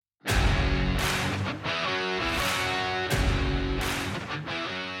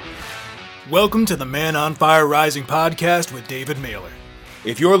Welcome to the Man on Fire Rising podcast with David Mailer.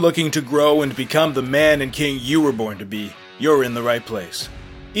 If you're looking to grow and become the man and king you were born to be, you're in the right place.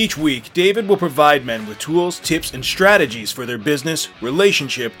 Each week, David will provide men with tools, tips, and strategies for their business,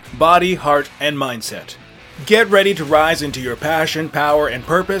 relationship, body, heart, and mindset. Get ready to rise into your passion, power, and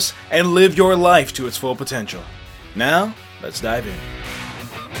purpose and live your life to its full potential. Now, let's dive in.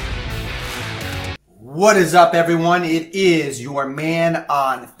 What is up, everyone? It is your Man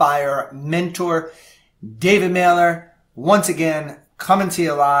on Fire mentor, David Mailer, once again coming to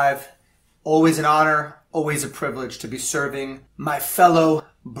you live. Always an honor, always a privilege to be serving my fellow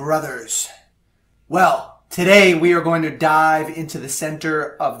brothers. Well, today we are going to dive into the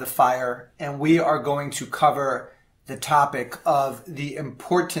center of the fire, and we are going to cover the topic of the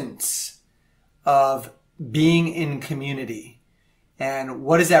importance of being in community. And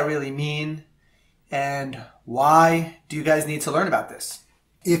what does that really mean? And why do you guys need to learn about this?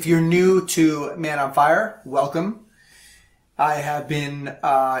 If you're new to Man on Fire, welcome. I have been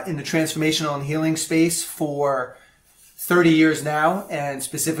in the transformational and healing space for 30 years now, and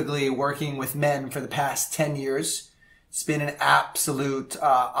specifically working with men for the past 10 years. It's been an absolute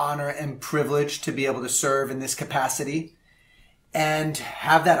honor and privilege to be able to serve in this capacity and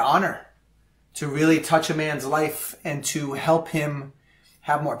have that honor to really touch a man's life and to help him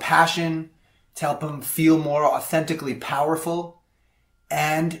have more passion, to help him feel more authentically powerful,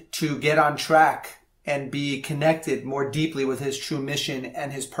 and to get on track and be connected more deeply with his true mission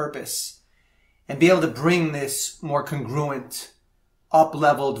and his purpose, and be able to bring this more congruent,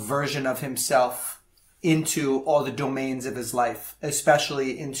 up-leveled version of himself into all the domains of his life,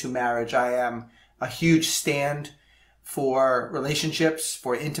 especially into marriage. I am a huge stand for relationships,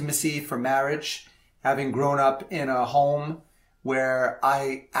 for intimacy, for marriage, having grown up in a home where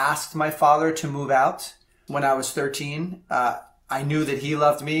I asked my father to move out when I was 13. I knew that he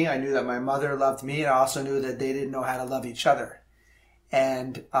loved me. I knew that my mother loved me. And I also knew that they didn't know how to love each other.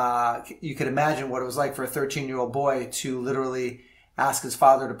 And you could imagine what it was like for a 13-year-old boy to literally ask his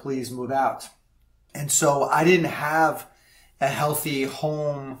father to please move out. And so I didn't have a healthy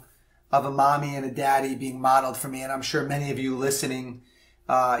home of a mommy and a daddy being modeled for me. And I'm sure many of you listening,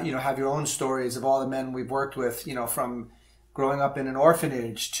 have your own stories of all the men we've worked with, from growing up in an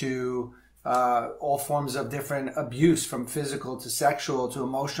orphanage to all forms of different abuse, from physical to sexual to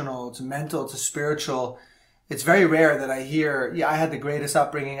emotional to mental to spiritual. It's very rare that I hear, I had the greatest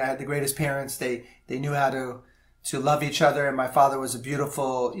upbringing, I had the greatest parents, they knew how to love each other, and my father was a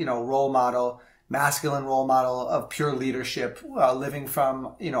beautiful, role model, masculine role model of pure leadership, living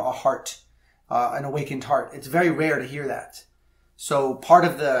from, a heart, an awakened heart. It's very rare to hear that. So part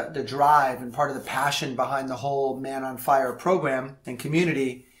of the drive and part of the passion behind the whole Man on Fire program and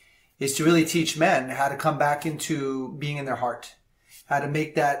community is to really teach men how to come back into being in their heart, how to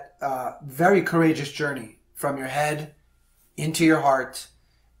make that very courageous journey from your head into your heart,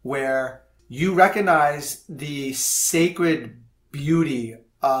 where you recognize the sacred beauty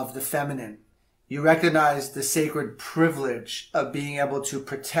of the feminine. You recognize the sacred privilege of being able to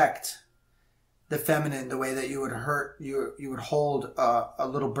protect the feminine, the way that you would hold a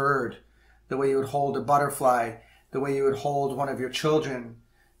little bird, the way you would hold a butterfly, the way you would hold one of your children,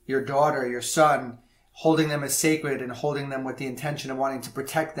 your daughter, your son, holding them as sacred and holding them with the intention of wanting to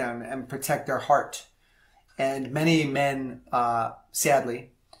protect them and protect their heart. And many men,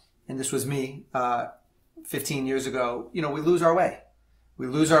 sadly, and this was me 15 years ago, we lose our way. We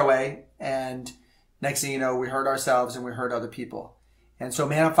lose our way, and next thing you know, we hurt ourselves and we hurt other people. And so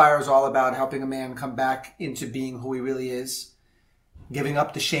Man on Fire is all about helping a man come back into being who he really is, giving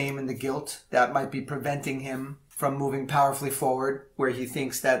up the shame and the guilt that might be preventing him from moving powerfully forward, where he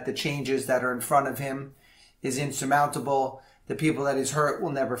thinks that the changes that are in front of him is insurmountable, the people that he's hurt will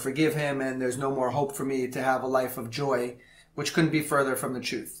never forgive him, and there's no more hope for me to have a life of joy, which couldn't be further from the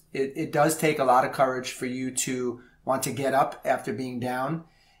truth. It does take a lot of courage for you to want to get up after being down,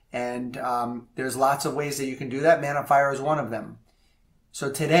 and there's lots of ways that you can do that. Man on Fire is one of them. So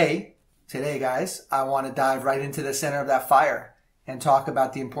today, guys, I want to dive right into the center of that fire and talk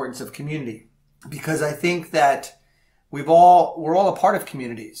about the importance of community, because I think that we're all a part of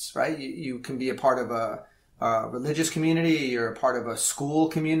communities, right? You can be a part of a religious community, you're a part of a school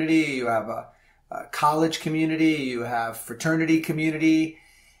community, you have a college community, you have fraternity community,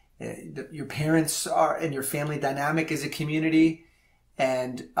 your parents are, and your family dynamic is a community.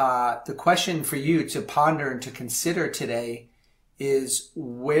 And the question for you to ponder and to consider today is,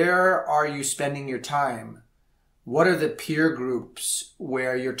 where are you spending your time? What are the peer groups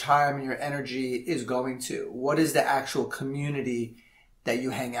where your time and your energy is going to? What is the actual community that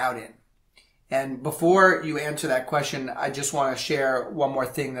you hang out in? And before you answer that question, I just want to share one more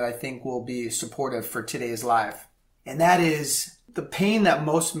thing that I think will be supportive for today's live. And that is the pain that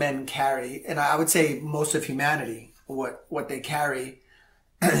most men carry, and I would say most of humanity, what they carry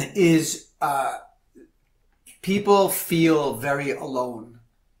is people feel very alone.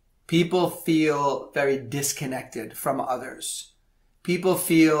 People feel very disconnected from others. People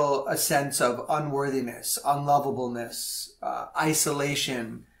feel a sense of unworthiness, unlovableness,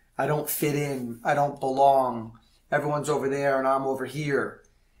 isolation. I don't fit in. I don't belong. Everyone's over there and I'm over here.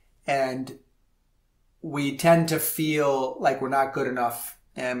 And we tend to feel like we're not good enough.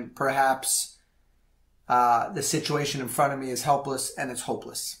 And perhaps the situation in front of me is helpless and it's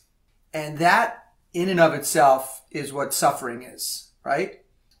hopeless. And that in and of itself is what suffering is, right?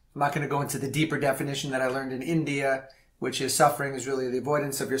 I'm not going to go into the deeper definition that I learned in India, which is suffering is really the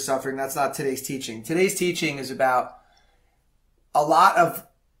avoidance of your suffering. That's not today's teaching. Today's teaching is about a lot of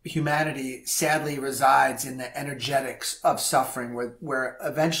humanity sadly resides in the energetics of suffering, where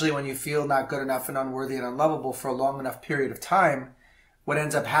eventually when you feel not good enough and unworthy and unlovable for a long enough period of time, what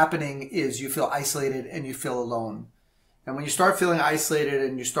ends up happening is you feel isolated and you feel alone. And when you start feeling isolated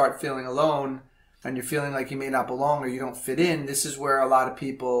and you start feeling alone and you're feeling like you may not belong or you don't fit in, this is where a lot of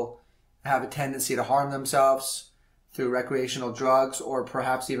people have a tendency to harm themselves through recreational drugs, or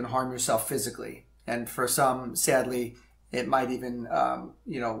perhaps even harm yourself physically. And for some, sadly, it might even,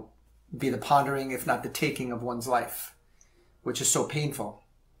 be the pondering, if not the taking of one's life, which is so painful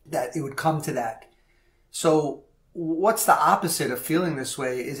that it would come to that. So what's the opposite of feeling this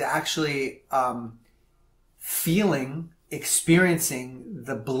way is actually experiencing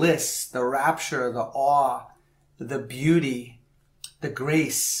the bliss, the rapture, the awe, the beauty, the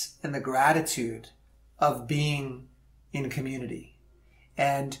grace, and the gratitude of being in community.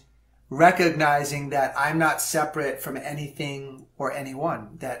 And recognizing that I'm not separate from anything or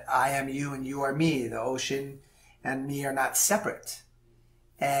anyone, that I am you and you are me, the ocean and me are not separate.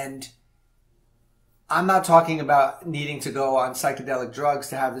 And I'm not talking about needing to go on psychedelic drugs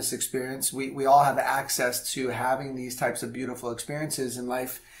to have this experience. We all have access to having these types of beautiful experiences in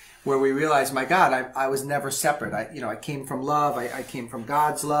life where we realize, my God, I was never separate. I came from love. I came from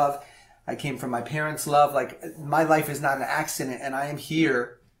God's love. I came from my parents' love. Like, my life is not an accident, and I am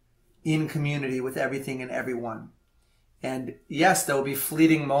here in community with everything and everyone. And yes, there will be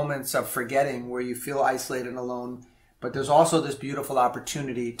fleeting moments of forgetting where you feel isolated and alone, but there's also this beautiful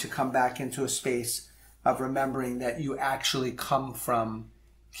opportunity to come back into a space of remembering that you actually come from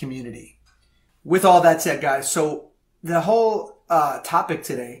community. With all that said, guys, so the whole topic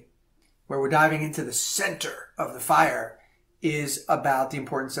today, where we're diving into the center of the fire, is about the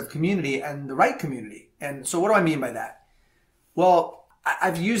importance of community and the right community. And so what do I mean by that? Well,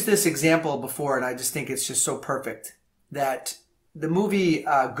 I've used this example before, and I just think it's just so perfect, that the movie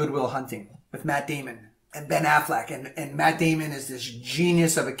Good Will Hunting with Matt Damon and Ben Affleck, and Matt Damon is this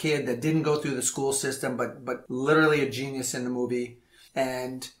genius of a kid that didn't go through the school system, but literally a genius in the movie.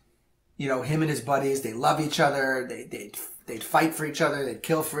 And, him and his buddies, they love each other. They'd fight for each other. They'd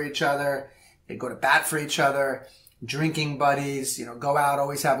kill for each other. They'd go to bat for each other. Drinking buddies, go out,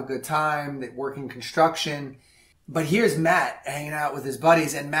 always have a good time. They work in construction. But here's Matt hanging out with his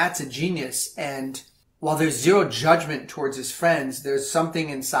buddies, and Matt's a genius. And while there's zero judgment towards his friends, there's something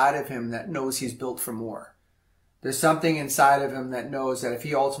inside of him that knows he's built for more. There's something inside of him that knows that if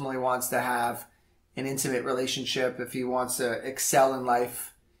he ultimately wants to have an intimate relationship, if he wants to excel in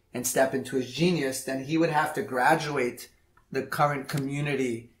life and step into his genius, then he would have to graduate the current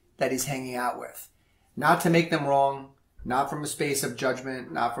community that he's hanging out with. Not to make them wrong, not from a space of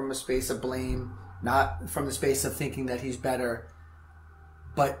judgment, not from a space of blame, not from the space of thinking that he's better,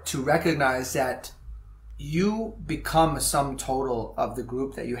 but to recognize that you become a sum total of the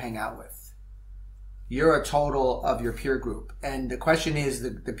group that you hang out with. You're a total of your peer group. And the question is,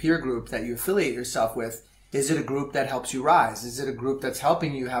 the peer group that you affiliate yourself with, is it a group that helps you rise? Is it a group that's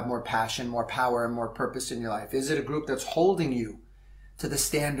helping you have more passion, more power, and more purpose in your life? Is it a group that's holding you to the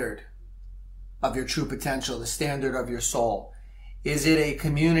standard of your true potential, the standard of your soul? Is it a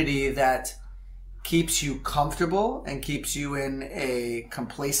community that keeps you comfortable and keeps you in a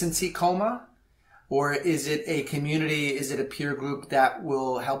complacency coma? Or is it a community, is it a peer group that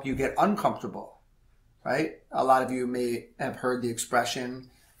will help you get uncomfortable, right? A lot of you may have heard the expression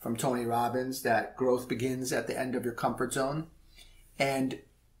from Tony Robbins that growth begins at the end of your comfort zone. And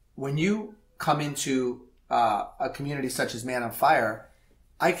when you come into a community such as Man on Fire,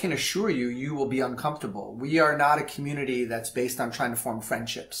 I can assure you, you will be uncomfortable. We are not a community that's based on trying to form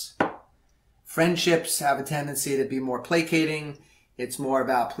friendships. Friendships have a tendency to be more placating. It's more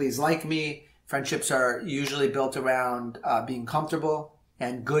about please like me. Friendships are usually built around being comfortable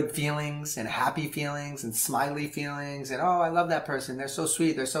and good feelings and happy feelings and smiley feelings and, oh, I love that person. They're so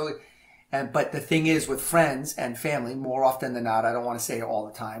sweet. But the thing is with friends and family, more often than not, I don't want to say it all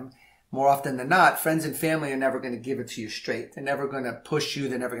the time, more often than not, friends and family are never going to give it to you straight. They're never going to push you.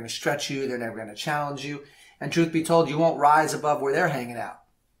 They're never going to stretch you. They're never going to challenge you. And truth be told, you won't rise above where they're hanging out.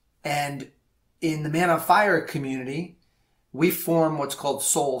 And in the Man on Fire community, we form what's called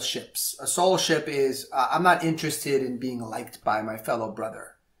soul ships. A soul ship is, I'm not interested in being liked by my fellow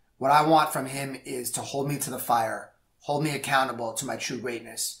brother. What I want from him is to hold me to the fire, hold me accountable to my true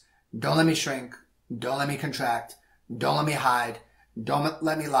greatness. Don't let me shrink. Don't let me contract. Don't let me hide. Don't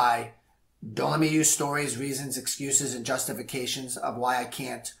let me lie. Don't let me use stories, reasons, excuses, and justifications of why I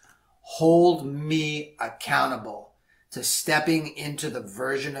can't. Hold me accountable to stepping into the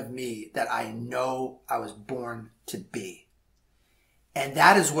version of me that I know I was born to be. And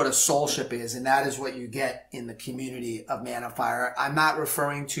that is what a soulship is, and that is what you get in the community of Man on Fire. I'm not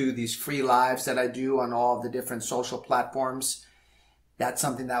referring to these free lives that I do on all of the different social platforms. That's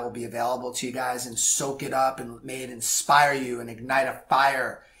something that will be available to you guys, and soak it up and may it inspire you and ignite a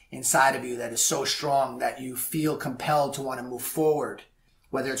fire inside of you that is so strong that you feel compelled to want to move forward.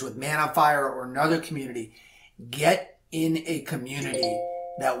 Whether it's with Man on Fire or another community, get in a community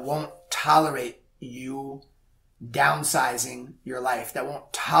that won't tolerate you downsizing your life, that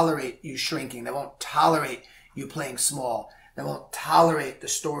won't tolerate you shrinking, that won't tolerate you playing small, that won't tolerate the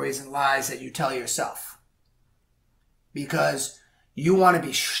stories and lies that you tell yourself. Because you want to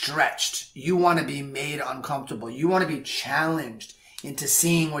be stretched. You want to be made uncomfortable. You want to be challenged into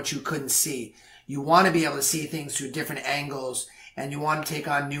seeing what you couldn't see. You want to be able to see things through different angles, and you want to take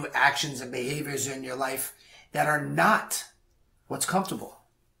on new actions and behaviors in your life that are not what's comfortable.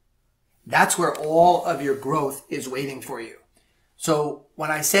 That's where all of your growth is waiting for you. So when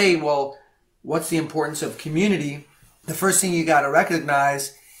I say, well, what's the importance of community? The first thing you got to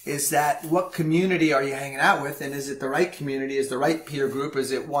recognize is that what community are you hanging out with? And is it the right community? Is the right peer group?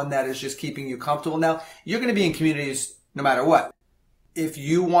 Is it one that is just keeping you comfortable? Now, you're going to be in communities no matter what. If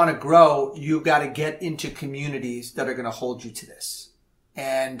you want to grow, you got to get into communities that are going to hold you to this.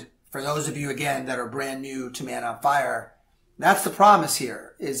 And for those of you, again, that are brand new to Man on Fire, that's the promise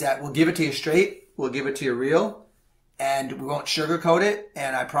here, is that we'll give it to you straight, we'll give it to you real, and we won't sugarcoat it,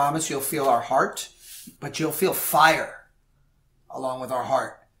 and I promise you'll feel our heart, but you'll feel fire along with our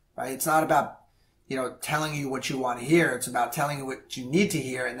heart, right? It's not about, telling you what you want to hear. It's about telling you what you need to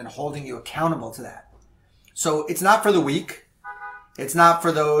hear and then holding you accountable to that. So it's not for the weak. It's not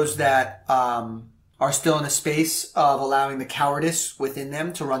for those that are still in a space of allowing the cowardice within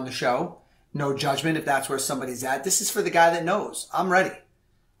them to run the show. No judgment if that's where somebody's at. This is for the guy that knows. I'm ready.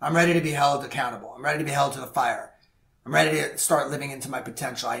 I'm ready to be held accountable. I'm ready to be held to the fire. I'm ready to start living into my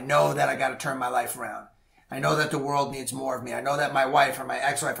potential. I know that I got to turn my life around. I know that the world needs more of me. I know that my wife or my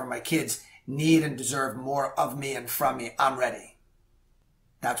ex-wife or my kids need and deserve more of me and from me. I'm ready.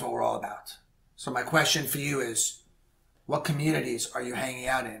 That's what we're all about. So my question for you is, what communities are you hanging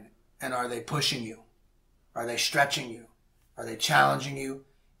out in? And are they pushing you? Are they stretching you? Are they challenging you?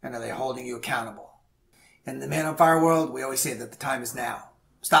 And are they holding you accountable? In the Man on Fire world, we always say that the time is now.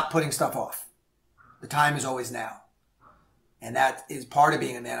 Stop putting stuff off. The time is always now. And that is part of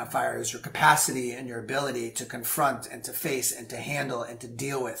being a Man on Fire, is your capacity and your ability to confront and to face and to handle and to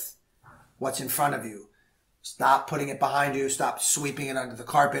deal with what's in front of you. Stop putting it behind you. Stop sweeping it under the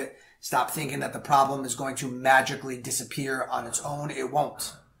carpet. Stop thinking that the problem is going to magically disappear on its own. It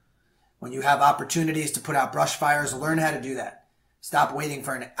won't. When you have opportunities to put out brush fires, learn how to do that. Stop waiting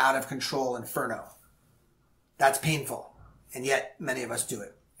for an out-of-control inferno. That's painful. And yet, many of us do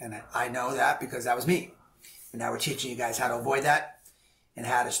it. And I know that because that was me. And now we're teaching you guys how to avoid that and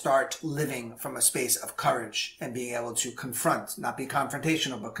how to start living from a space of courage and being able to confront, not be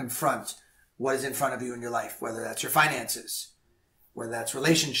confrontational, but confront what is in front of you in your life, whether that's your finances, whether that's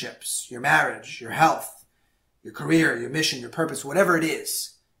relationships, your marriage, your health, your career, your mission, your purpose, whatever it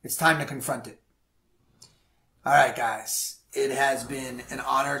is. It's time to confront it. All right, guys. It has been an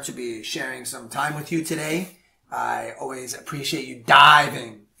honor to be sharing some time with you today. I always appreciate you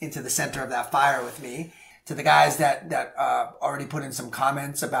diving into the center of that fire with me. To the guys that already put in some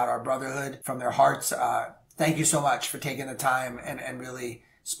comments about our brotherhood from their hearts, thank you so much for taking the time and really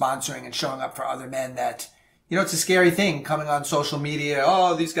sponsoring and showing up for other men that, it's a scary thing coming on social media.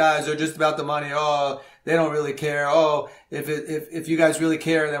 Oh, these guys are just about the money. Oh, they don't really care. Oh, if you guys really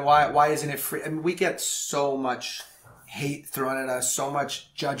care, then why isn't it free? I mean, we get so much hate thrown at us, so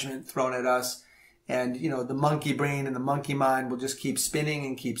much judgment thrown at us. And, the monkey brain and the monkey mind will just keep spinning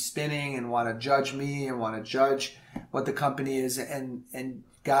and want to judge me and want to judge what the company is. And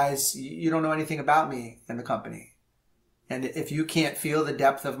guys, you don't know anything about me and the company. And if you can't feel the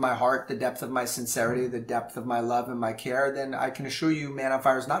depth of my heart, the depth of my sincerity, the depth of my love and my care, then I can assure you Man on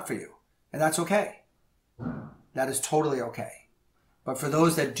Fire is not for you. And that's okay. That is totally okay. But for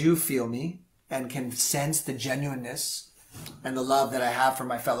those that do feel me and can sense the genuineness and the love that I have for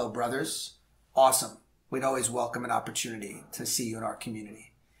my fellow brothers, awesome. We'd always welcome an opportunity to see you in our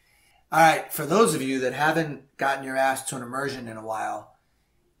community. All right, for those of you that haven't gotten your ass to an immersion in a while,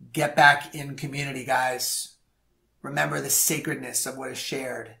 get back in community, guys. Remember the sacredness of what is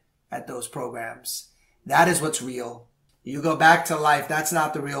shared at those programs. That is what's real. You go back to life. That's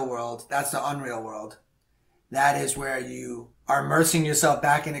not the real world. That's the unreal world. That is where you are immersing yourself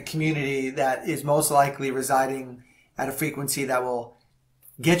back in a community that is most likely residing at a frequency that will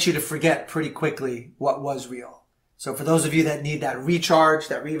get you to forget pretty quickly what was real. So for those of you that need that recharge,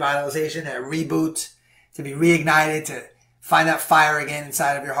 that revitalization, that reboot, to be reignited, to find that fire again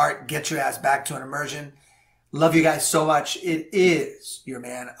inside of your heart, get your ass back to an immersion. Love you guys so much. It is your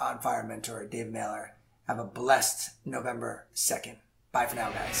Man on Fire mentor, David Mailer. Have a blessed November 2nd. Bye for now,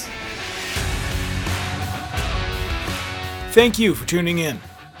 guys. Thank you for tuning in.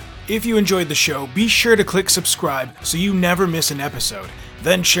 If you enjoyed the show, be sure to click subscribe so you never miss an episode.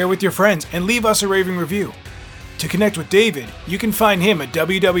 Then share with your friends and leave us a raving review. To connect with David, you can find him at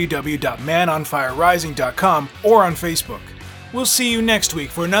www.manonfirerising.com or on Facebook. We'll see you next week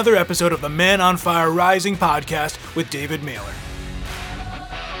for another episode of the Man on Fire Rising podcast with David Mailer.